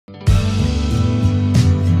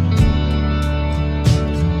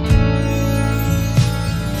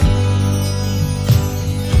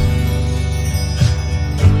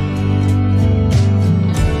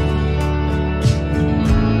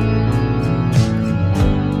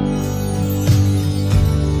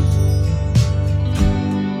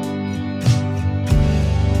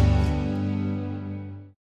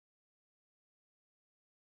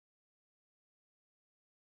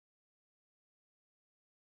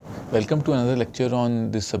Welcome to another lecture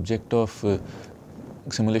on this subject of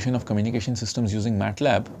simulation of communication systems using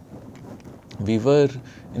Matlab. We were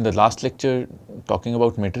in the last lecture talking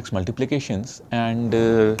about matrix multiplications, and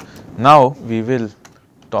now we will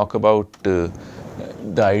talk about the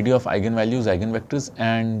idea of eigenvalues, eigenvectors,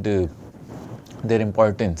 and their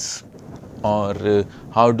importance, or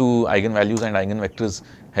how do eigenvalues and eigenvectors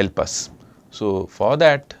help us. So, for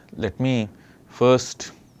that let me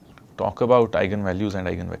first talk about eigenvalues and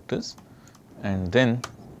eigenvectors, and then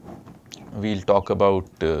we will talk about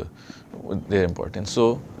their importance.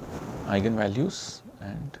 So, eigenvalues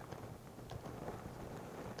and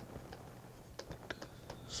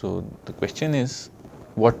so the question is,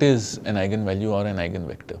 what is an eigenvalue or an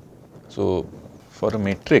eigenvector? So, for a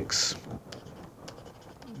matrix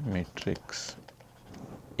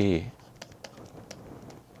A,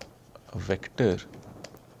 a vector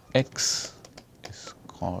x is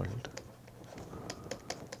called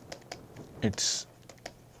its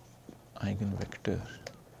eigenvector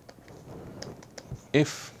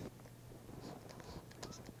if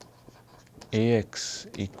Ax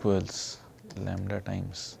equals lambda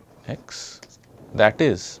times x, that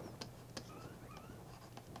is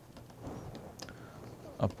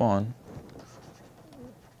upon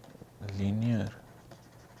linear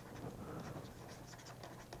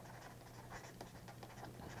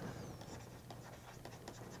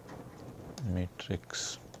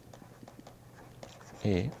matrix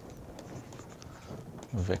A,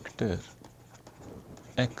 vector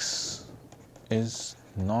x is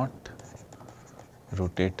not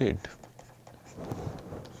rotated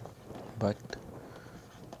but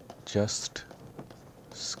just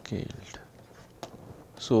scaled.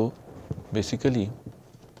 So, basically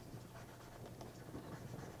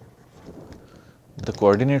the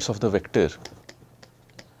coordinates of the vector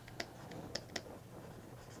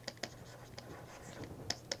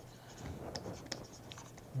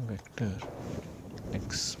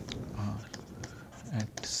x are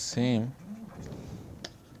at same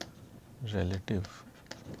relative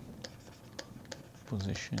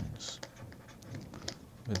positions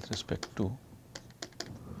with respect to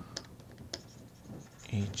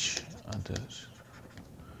each other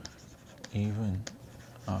even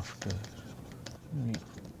after we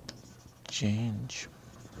change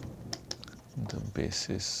the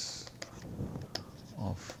basis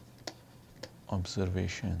of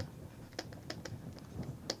observation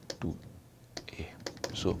to A.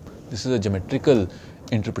 So, this is a geometrical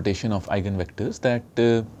interpretation of eigenvectors, that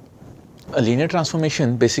a linear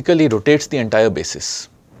transformation basically rotates the entire basis.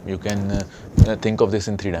 You can think of this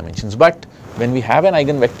in 3 dimensions, but when we have an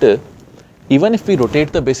eigenvector, even if we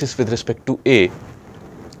rotate the basis with respect to A,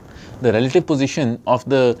 the relative position of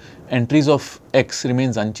the entries of x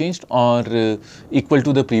remains unchanged or equal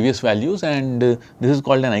to the previous values, and this is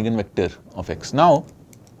called an eigenvector of x. Now,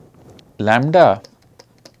 lambda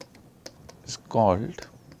is called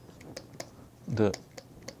the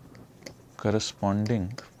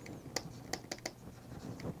corresponding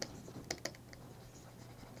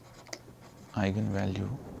eigenvalue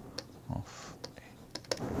of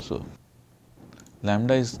A. So,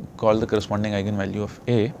 lambda is called the corresponding eigenvalue of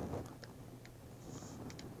A.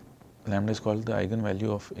 Lambda is called the eigenvalue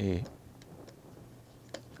of A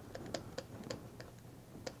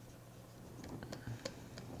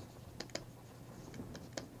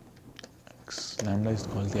x. Lambda is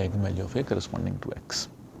called the eigenvalue of A corresponding to x.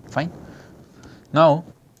 Fine. Now,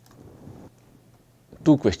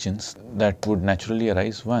 2 questions that would naturally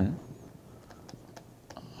arise. One,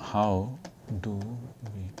 how do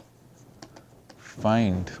we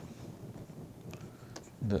find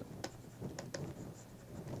the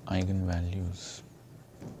eigenvalues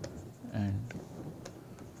and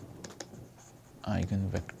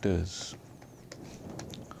eigenvectors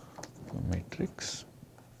for matrix?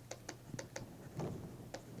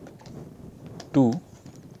 2,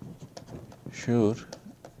 sure,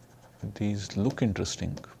 these look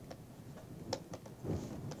interesting,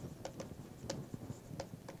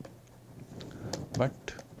 but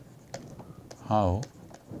how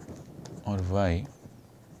or why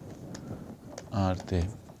are they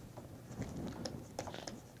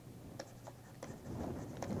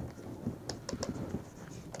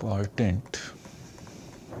important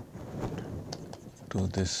to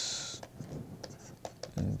this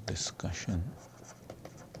discussion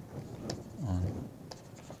on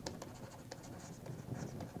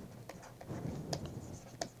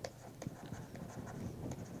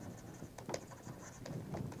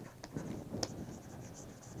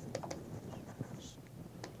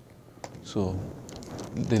so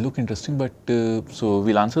they look interesting, but so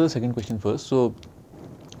we'll answer the second question first. So,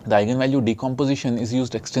 the eigenvalue decomposition is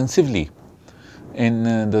used extensively in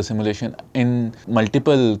the simulation in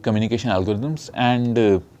multiple communication algorithms,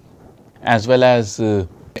 and as well as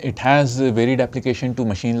it has varied application to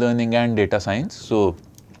machine learning and data science. So,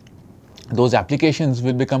 those applications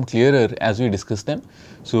will become clearer as we discuss them.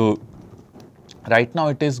 So, right now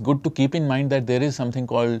it is good to keep in mind that there is something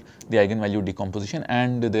called the eigenvalue decomposition,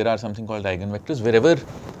 and there are something called eigenvectors wherever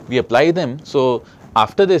we apply them. So,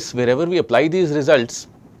 after this, wherever we apply these results,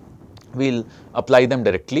 we will apply them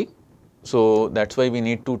directly. So, that is why we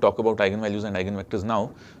need to talk about eigenvalues and eigenvectors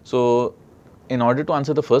now. So, in order to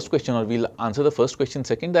answer the first question, or we will answer the first question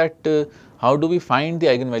second, that how do we find the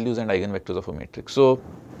eigenvalues and eigenvectors of a matrix. So,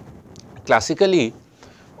 classically,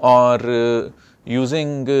 or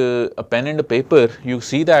using a pen and a paper, you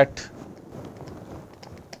see that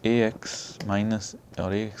Ax minus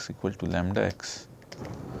or Ax equal to lambda x,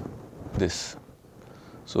 this.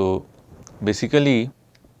 So, basically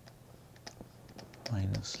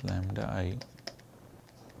minus lambda I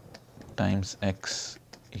times x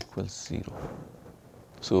equals 0.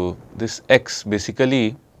 So, this x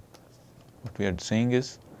basically what we are saying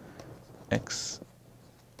is x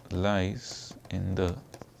lies in the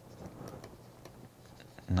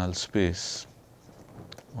null space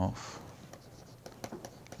of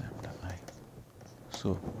lambda I.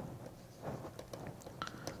 So,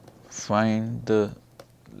 find the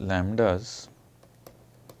lambdas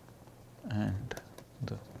and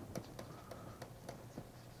the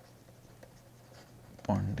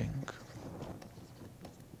bonding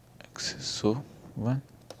axis. So,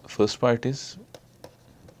 first part is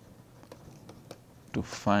to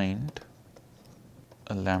find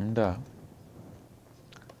a lambda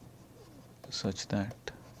such that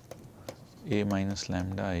A minus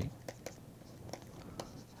lambda I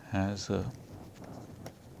has a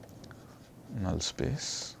null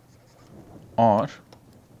space, or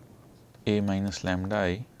A minus lambda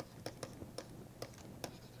I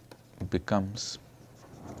becomes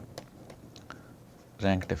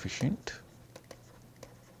rank efficient,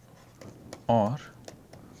 or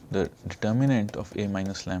the determinant of A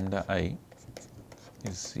minus lambda I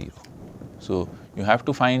is 0. So, you have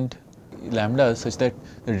to find lambda such that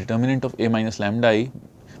the determinant of A minus lambda I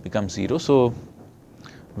becomes 0. So,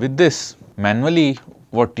 with this manually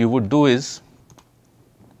what you would do is,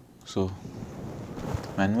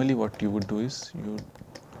 you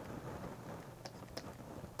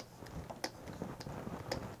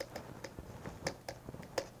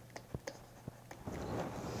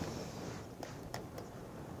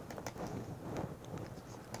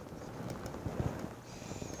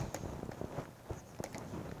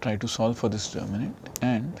try to solve for this determinant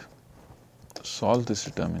and solve this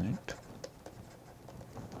determinant.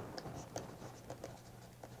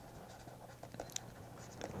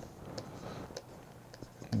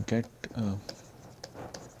 Get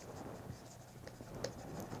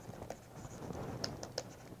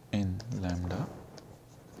in lambda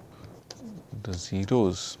the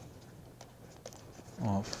zeros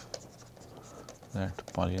of that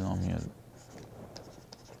polynomial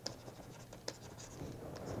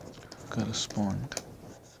correspond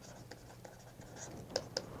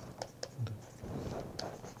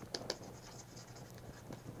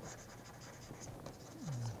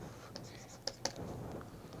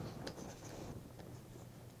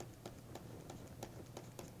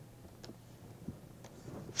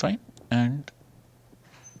fine, and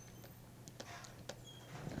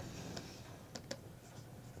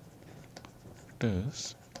it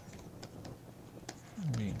is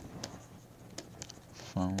being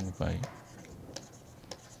found by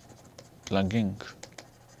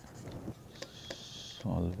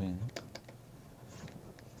solving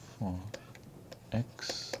for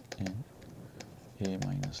x in A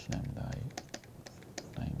minus lambda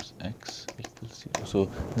I times x equals 0. So,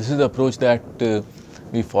 this is the approach that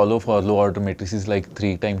we follow for low order matrices like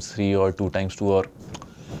 3 times 3 or 2 times 2, or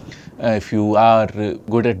if you are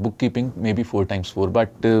good at bookkeeping, maybe 4 times 4,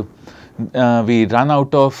 but we run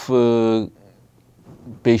out of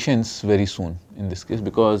patience very soon in this case,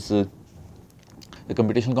 because the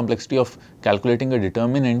computational complexity of calculating a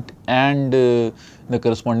determinant and the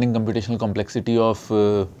corresponding computational complexity of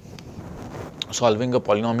solving a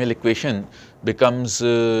polynomial equation becomes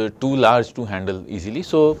too large to handle easily.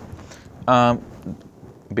 So,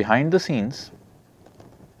 behind the scenes,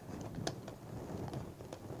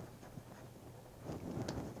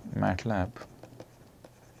 Matlab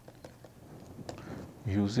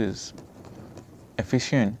uses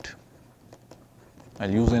efficient, I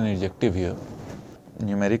will use an adjective here,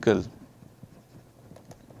 numerical.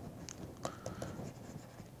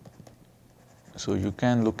 So, you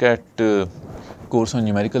can look at course on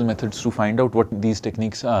numerical methods to find out what these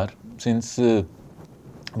techniques are, since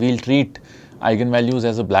we'll treat eigenvalues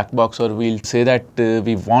as a black box, or we'll say that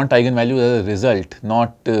we want eigenvalues as a result,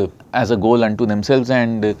 not as a goal unto themselves,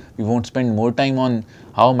 and we won't spend more time on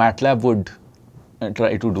how Matlab would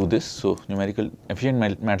try to do this. So, numerical efficient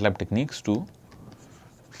Matlab techniques to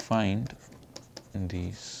find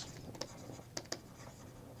these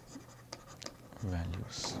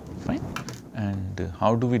values, fine. And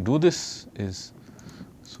how do we do this is,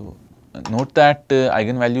 so note that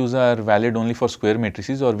eigenvalues are valid only for square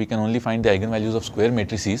matrices, or we can only find the eigenvalues of square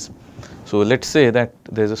matrices. So, let us say that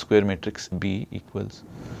there is a square matrix B equals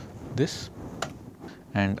this,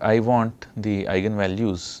 and I want the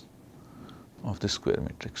eigenvalues of this square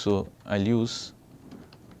matrix. So, I will use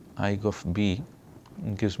Eig of B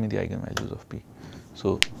gives me the eigenvalues of B.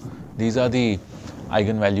 So, these are the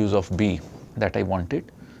eigenvalues of B that I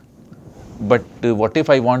wanted, but what if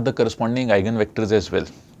I want the corresponding eigenvectors as well?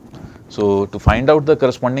 So, to find out the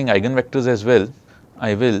corresponding eigenvectors as well,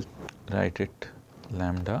 I will write it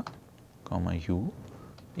lambda comma u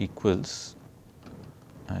equals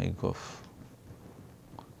Eig of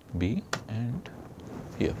B and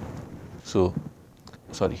here. So,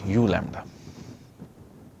 sorry, u lambda,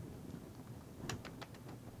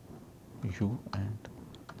 u and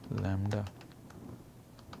lambda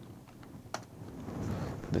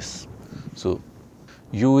this. So,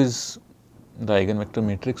 u is the eigenvector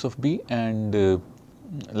matrix of B, and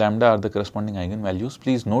lambda are the corresponding eigenvalues.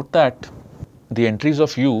 Please note that the entries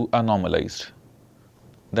of u are normalized,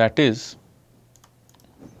 that is,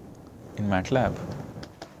 in Matlab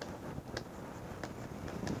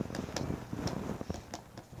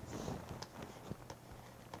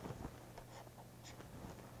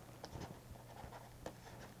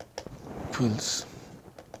equals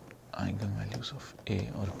eigenvalues of A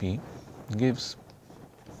or B gives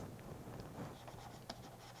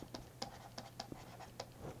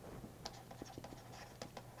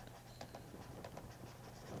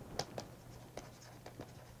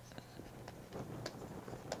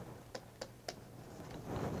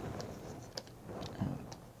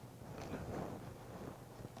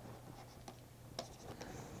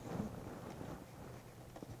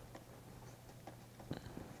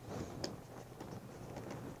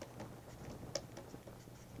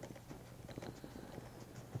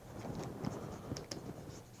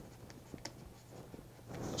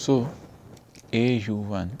so A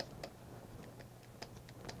u1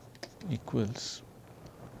 equals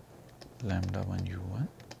lambda 1 u1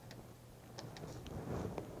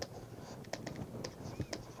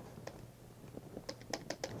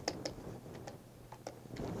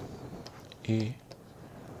 A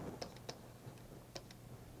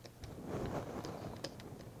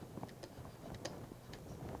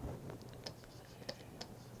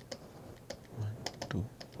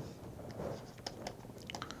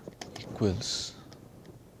equals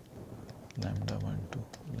lambda 1 to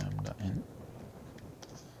lambda n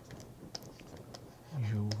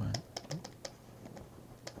u1,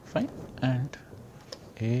 fine, and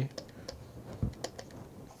A,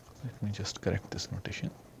 let me just correct this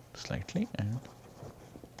notation slightly, and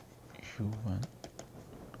u1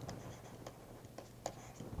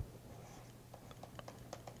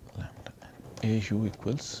 lambda n, A u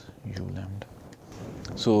equals u lambda.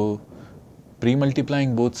 So,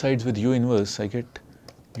 pre-multiplying both sides with u inverse, I get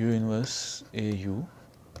u inverse A u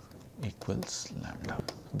equals lambda.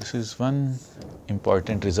 This is one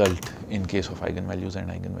important result in case of eigenvalues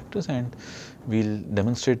and eigenvectors, and we will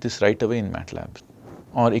demonstrate this right away in Matlab.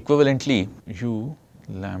 Or equivalently, u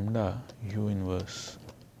lambda u inverse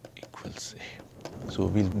equals A. So,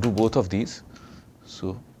 we will do both of these.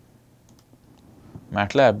 So,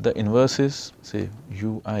 Matlab, the inverse is, say,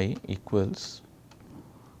 ui equals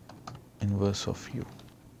inverse of u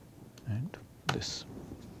and this,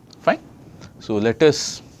 fine. So, let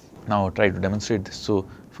us now try to demonstrate this. So,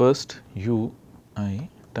 first ui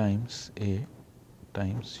times A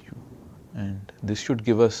times u, and this should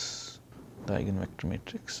give us the eigenvector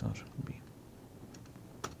matrix or B.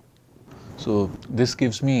 So, this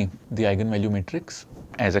gives me the eigenvalue matrix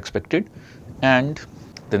as expected, and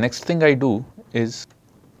the next thing I do is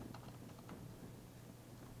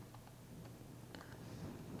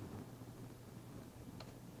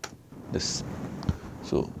this.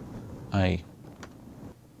 So, I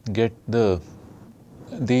get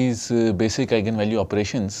these basic eigenvalue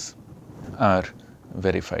operations are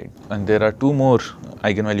verified, and there are two more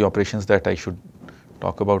eigenvalue operations that I should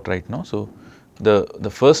talk about right now. So, the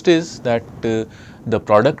first is that the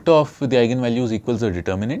product of the eigenvalues equals the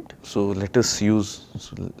determinant. So, let us use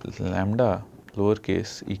lambda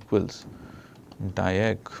lowercase equals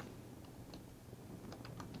diag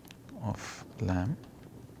of lam.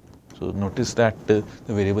 So, notice that the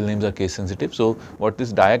variable names are case sensitive. So, what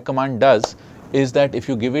this diag command does is that if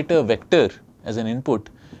you give it a vector as an input,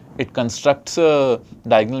 it constructs a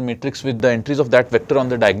diagonal matrix with the entries of that vector on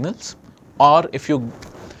the diagonals, or if you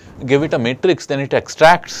give it a matrix, then it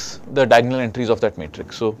extracts the diagonal entries of that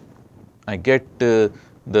matrix. So, I get the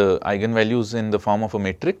eigenvalues in the form of a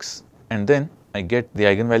matrix, and then I get the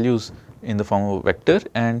eigenvalues in the form of a vector,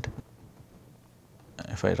 and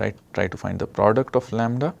if I try to find the product of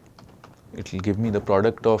lambda, it will give me the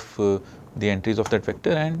product of the entries of that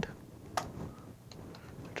vector, and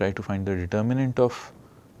try to find the determinant of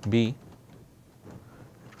b,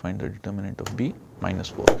 minus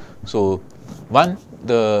 4. So, 1,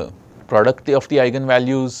 the product of the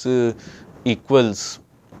eigenvalues equals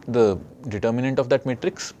the determinant of that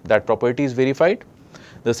matrix. That property is verified.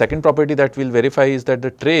 The second property that we will verify is that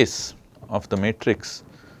the trace of the matrix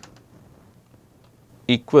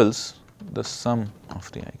equals the sum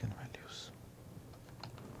of the eigenvalues.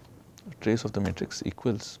 The trace of the matrix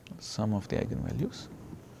equals sum of the eigenvalues,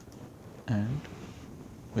 and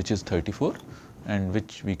which is 34, and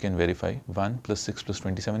which we can verify. 1 plus 6 plus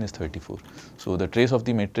 27 is 34. So, the trace of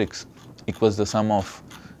the matrix equals the sum of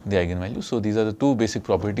the eigenvalues. So, these are the two basic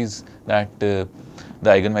properties that the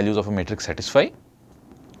eigenvalues of a matrix satisfy.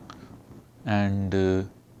 And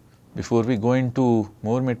before we go into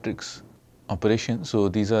more matrix operations, so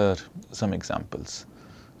these are some examples.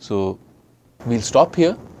 So, we will stop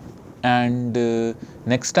here, and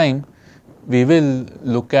next time we will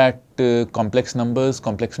look at complex numbers,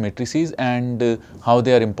 complex matrices, and how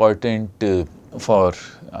they are important for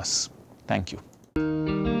us. Thank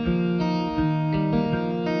you.